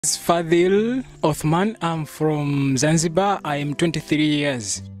It's Fadil Othman. I'm from Zanzibar. I am 23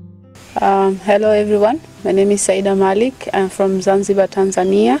 years. Hello everyone, my name is Saida Marik. I'm from Zanzibar,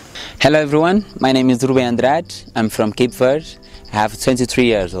 Tanzania. Hello everyone, my name is Ruben Andrade. I'm from Cape Verde. I have 23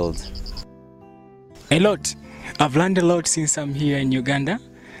 years old. A lot. I've learned a lot since I'm here in Uganda,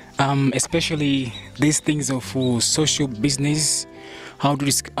 especially these things of social business, how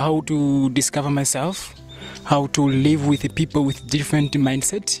to discover myself, how to live with people with different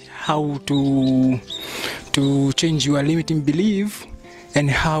mindset, how to change your limiting belief, and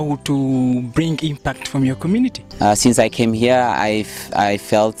how to bring impact from your community. Since I came here, I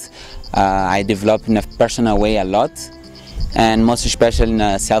felt I developed in a personal way a lot, and most especially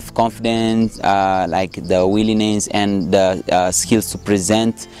in self-confidence, like the willingness and the skills to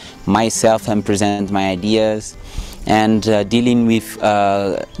present myself and present my ideas, and dealing with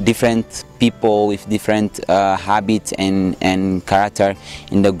different people with different habits and character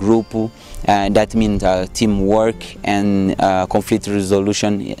in the group. That means teamwork and conflict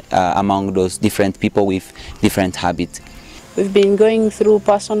resolution among those different people with different habits. We've been going through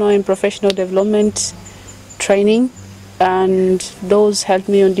personal and professional development training, and those helped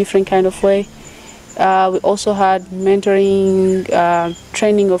me in different kind of way. We also had mentoring,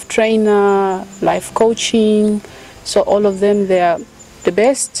 training of trainer, life coaching. So all of them, they are the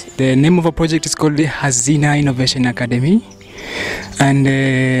best. The name of our project is called the SINA Innovation Academy, and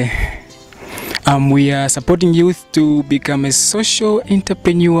we are supporting youth to become a social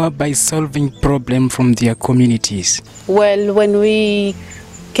entrepreneur by solving problems from their communities. Well, when we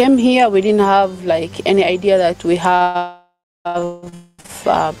came here, we didn't have like any idea that we have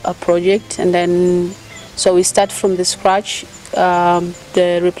a project, and then so we start from the scratch.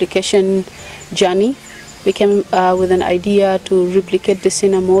 The replication journey, we came with an idea to replicate the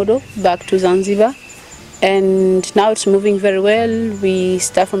SINA model back to Zanzibar, and now it's moving very well. We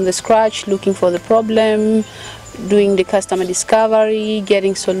start from the scratch, looking for the problem, doing the customer discovery,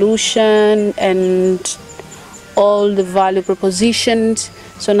 getting solution, and all the value propositions.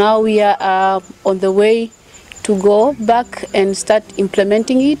 So now we are on the way to go back and start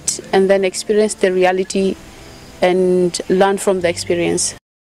implementing it, and then experience the reality and learn from the experience.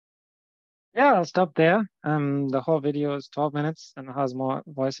 Yeah, I'll stop there. The whole video is 12 minutes and has more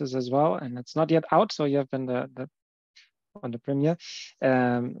voices as well, and it's not yet out, so you have been on the premiere.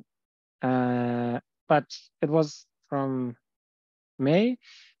 But it was from May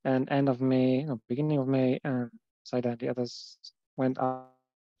and end of May, no, beginning of May. Saida and the others went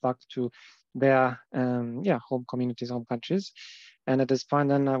back to their home communities, home countries. And at this point,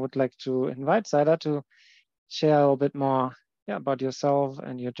 then I would like to invite Saida to share a little bit more about yourself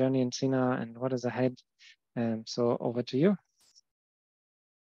and your journey in SINA and what is ahead. So over to you.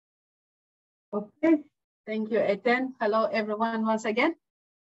 Okay, thank you, Eten. Hello, everyone, once again.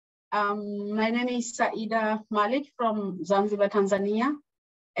 My name is Saida Marik from Zanzibar, Tanzania,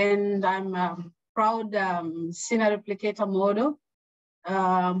 and I'm a proud SINA replicator model.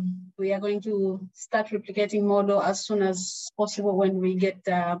 We are going to start replicating model as soon as possible when we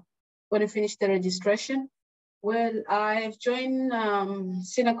finish the registration. Well, I've joined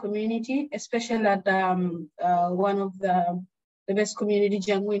SINA community, especially at one of the best community,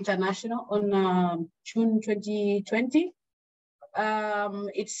 Jangu International, on June 2020.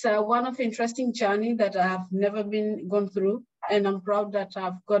 It's one of interesting journey that I've never gone through, and I'm proud that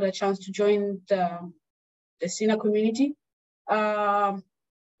I've got a chance to join the SINA community. At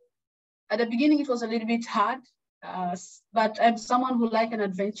the beginning, it was a little bit hard, but I'm someone who like an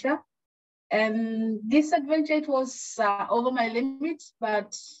adventure. And this adventure, it was over my limits,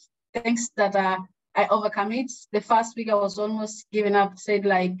 but thanks that I overcome it. The first week I was almost giving up, said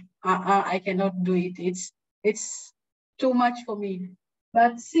like, I cannot do it. It's too much for me.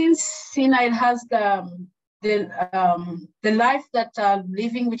 But since SINA, it has the life that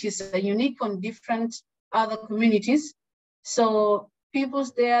living, which is unique on different other communities. So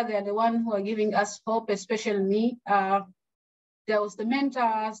people's there, they're the one who are giving us hope, especially me. There was the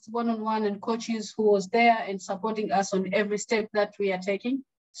mentors, one-on-one, and coaches who was there and supporting us on every step that we are taking.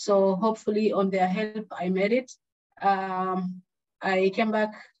 So hopefully on their help, I made it. I came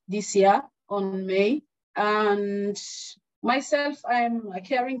back this year on May, and myself, I'm a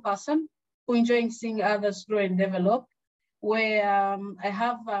caring person who enjoys seeing others grow and develop, where I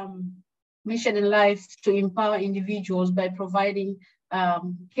have mission in life to empower individuals by providing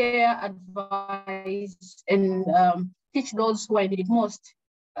care, advice, and teach those who I need it most.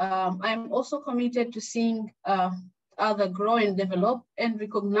 I'm also committed to seeing others grow and develop, and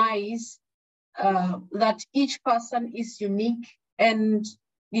recognize that each person is unique and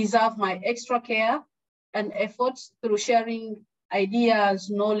deserve my extra care and efforts through sharing ideas,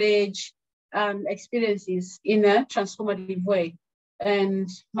 knowledge, and experiences in a transformative way. And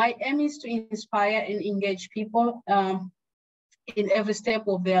my aim is to inspire and engage people in every step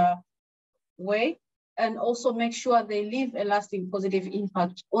of their way, and also make sure they leave a lasting positive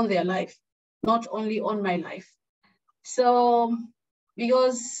impact on their life, not only on my life. So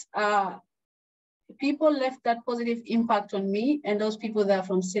because people left that positive impact on me, and those people that are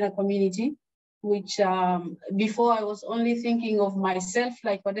from SINA community, which before I was only thinking of myself,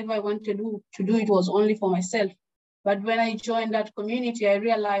 like whatever I want to do it was only for myself. But when I joined that community, I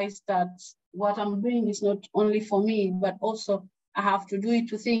realized that what I'm doing is not only for me, but also I have to do it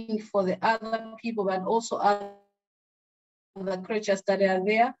to think for the other people, but also other creatures that are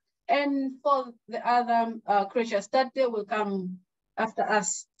there, and for the other creatures that they will come after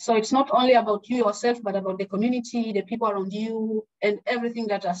us. So it's not only about you yourself, but about the community, the people around you, and everything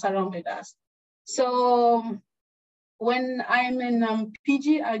that are surrounded us. So when I'm in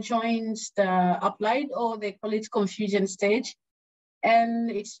PG, I joined the applied, or they call it confusion stage. And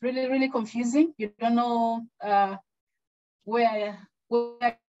it's really, really confusing. You don't know where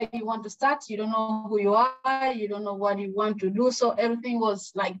you want to start. You don't know who you are. You don't know what you want to do. So everything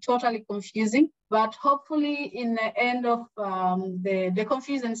was like totally confusing. But hopefully in the end of the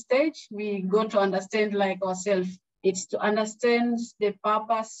confusion stage, we got to understand like ourselves. It's to understand the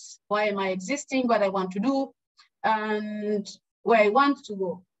purpose, why am I existing, what I want to do, and where I want to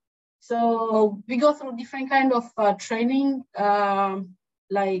go. So we go through different kind of training.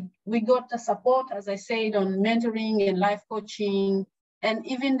 Like we got the support, as I said, on mentoring and life coaching, and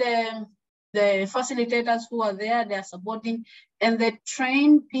even the facilitators who are there, they are supporting, and they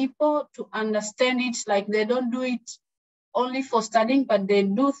train people to understand it. Like they don't do it only for studying, but they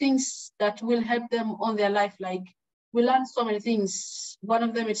do things that will help them on their life. Like we learn so many things. One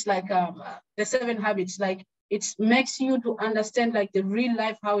of them is like the 7 habits. Like it makes you to understand like the real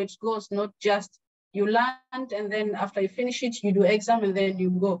life, how it goes, not just you learned and then after you finish it, you do exam and then you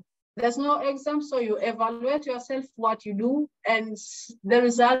go. There's no exam, so you evaluate yourself what you do, and the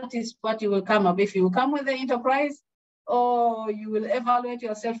result is what you will come up. If you come with the enterprise, or you will evaluate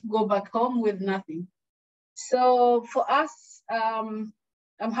yourself, go back home with nothing. So for us, I'm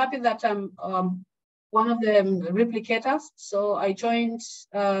happy that I'm one of the replicators. So I joined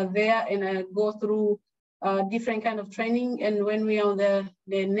there, and I go through different kind of training. And when we are on the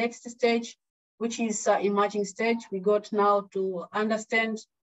next stage, which is emerging stage, we got now to understand,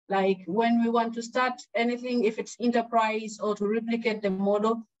 like when we want to start anything, if it's enterprise or to replicate the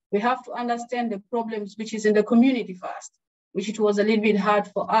model, we have to understand the problems which is in the community first, which it was a little bit hard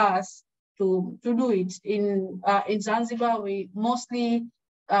for us to do it. In Zanzibar, we mostly,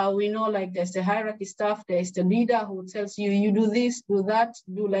 we know like there's the hierarchy stuff, there's the leader who tells you, you do this, do that,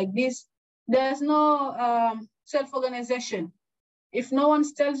 do like this. There's no self-organization. If no one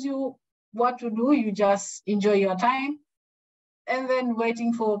tells you what to do, you just enjoy your time and then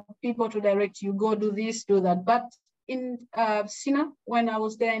waiting for people to direct you, go do this, do that. But in SINA, when I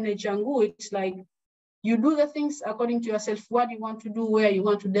was there in Jangu, it's like you do the things according to yourself, what you want to do, where you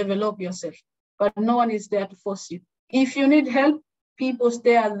want to develop yourself, but no one is there to force you. If you need help, people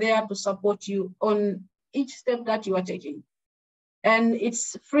are there to support you on each step that you are taking. And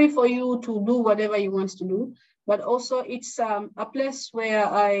it's free for you to do whatever you want to do, but also it's a place where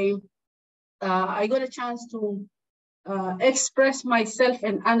I got a chance to express myself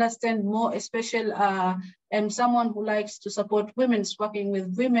and understand more, especially I'm someone who likes to support women, working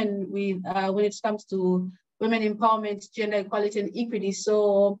with women with when it comes to women empowerment, gender equality and equity.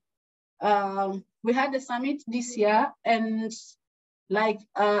 So we had the summit this year, and like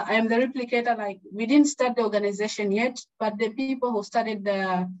I am the replicator. Like we didn't start the organization yet, but the people who started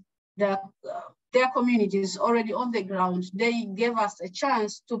their communities already on the ground, they gave us a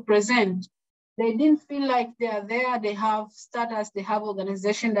chance to present. They didn't feel like they are there. They have status, they have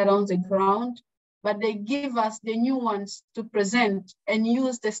organization that are on the ground, but they give us the new ones to present and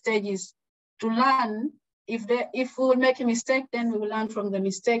use the stages to learn. If we will make a mistake, then we will learn from the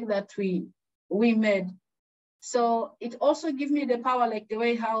mistake that we made. So it also gives me the power, like the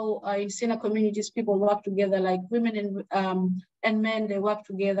way how in SINA communities, people work together, like women and men, they work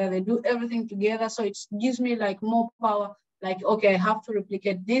together, they do everything together. So it gives me like more power, like, okay, I have to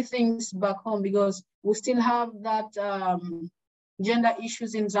replicate these things back home because we still have that gender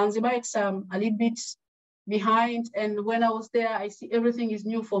issues in Zanzibar. It's a little bit behind. And when I was there, I see everything is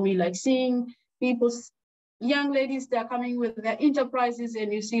new for me, like seeing people's young ladies, they're coming with their enterprises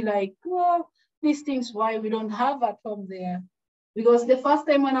and you see like, well, these things why we don't have at home there. Because the first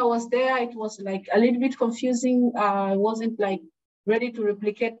time when I was there, it was like a little bit confusing. I wasn't like ready to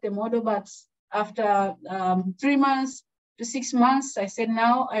replicate the model, but after 3 months to 6 months, I said,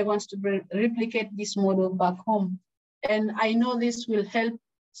 now I want to replicate this model back home. And I know this will help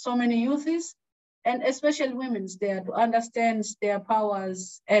so many youths, and especially women there, to understand their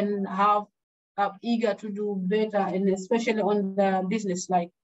powers and have eager to do better, and especially on the business.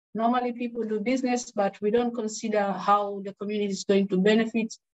 Like normally people do business, but we don't consider how the community is going to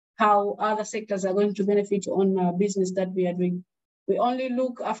benefit, how other sectors are going to benefit on business that we are doing. We only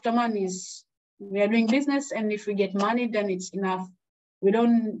look after monies. We are doing business, and if we get money, then it's enough. We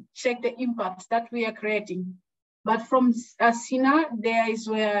don't check the impact that we are creating. But from SINA, there is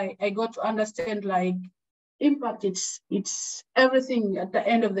where I got to understand, like, impact, it's everything at the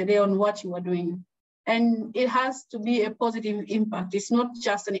end of the day on what you are doing. And it has to be a positive impact. It's not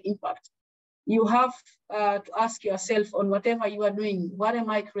just an impact. You have to ask yourself, on whatever you are doing, what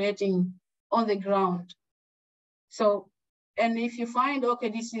am I creating on the ground? So, and if you find, okay,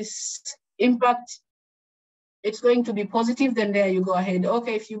 this is impact, it's going to be positive, then there you go ahead.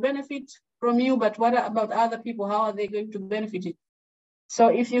 Okay, if you benefit from you, but what about other people? How are they going to benefit it? So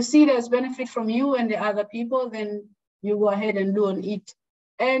if you see there's benefit from you and the other people, then you go ahead and do on it.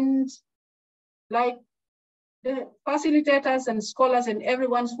 And like the facilitators and scholars and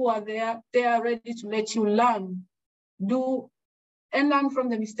everyone who are there, they are ready to let you learn, do, and learn from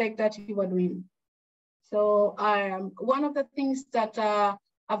the mistake that you are doing. So one of the things that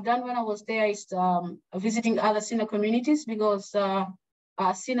I've done when I was there is visiting other SINA communities, because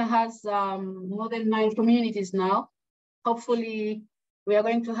SINA has more than 9 communities now. Hopefully, we are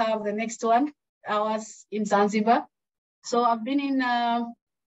going to have the next one, ours in Zanzibar. So I've been in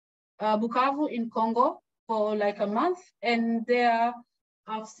Bukavu in Congo for like a month, and there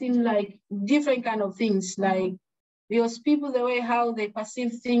I've seen like different kind of things, like, because people, the way how they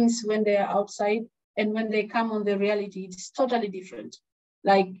perceive things when they are outside and when they come on the reality, it's totally different.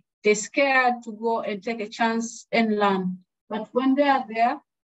 Like, they're scared to go and take a chance and learn. But when they are there,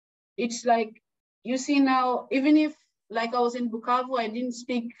 it's like, you see now, even if, like I was in Bukavu, I didn't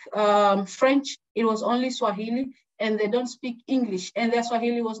speak French, it was only Swahili, and they don't speak English, and their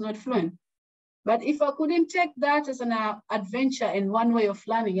Swahili was not fluent. But if I couldn't take that as an adventure and one way of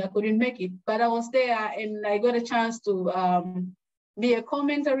learning, I couldn't make it. But I was there, and I got a chance to be a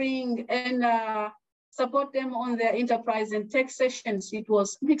commentating and support them on their enterprise and tech sessions. It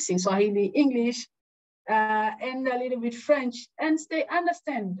was mixing Swahili, English, and a little bit French, and they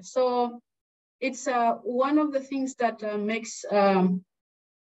understand. So it's one of the things that makes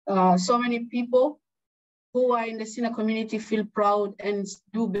so many people who are in the SINA community feel proud and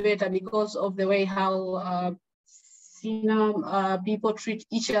do better, because of the way how SINA people treat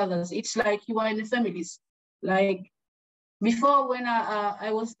each other. It's like you are in the families. Like, before, when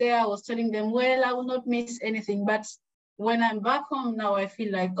I was there, I was telling them, well, I will not miss anything. But when I'm back home now, I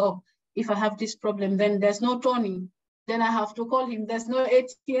feel like, oh, if I have this problem, then there's no Tony. Then I have to call him. There's no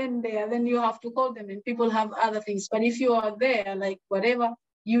ATN there. Then you have to call them, and people have other things. But if you are there, like whatever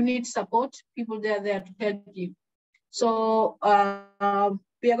you need support, people there to help you. So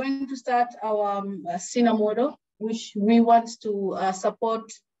we are going to start our SINA model, which we want to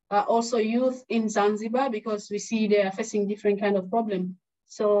support also youth in Zanzibar, because we see they are facing different kind of problem.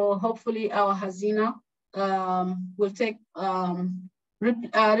 So hopefully our Hazina will take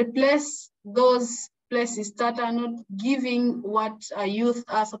replace those places that are not giving what youth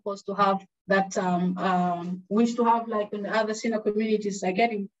are supposed to have, that wish to have, like in other SINA communities are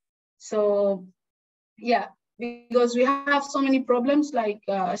getting. So yeah, because we have so many problems, like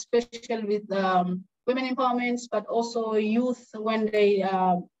especially with women empowerment, but also youth, when they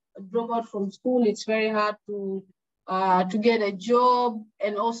drop out from school, it's very hard to get a job,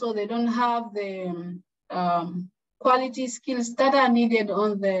 and also they don't have the quality skills that are needed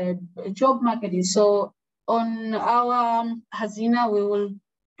on the job market. So on our Hazina, we will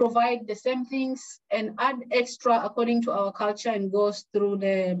provide the same things and add extra according to our culture, and goes through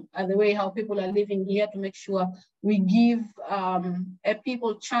the way how people are living here, to make sure we give a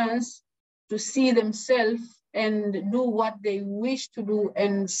people chance to see themselves and do what they wish to do,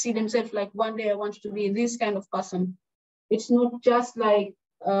 and see themselves like, one day I want to be this kind of person. It's not just like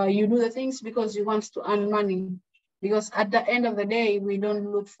you do the things because you want to earn money, because at the end of the day, we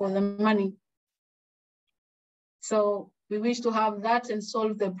don't look for the money. So we wish to have that and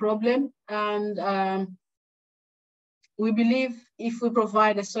solve the problem. And we believe if we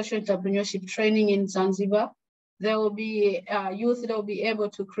provide a social entrepreneurship training in Zanzibar, there will be youth that will be able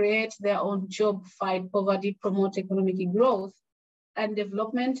to create their own job, fight poverty, promote economic growth and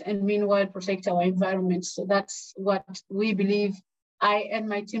development, and meanwhile protect our environment. So that's what we believe, I and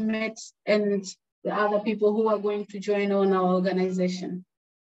my teammates and the other people who are going to join on our organization.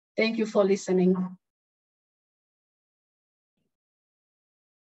 Thank you for listening.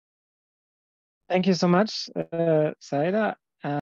 Thank you so much, Saida.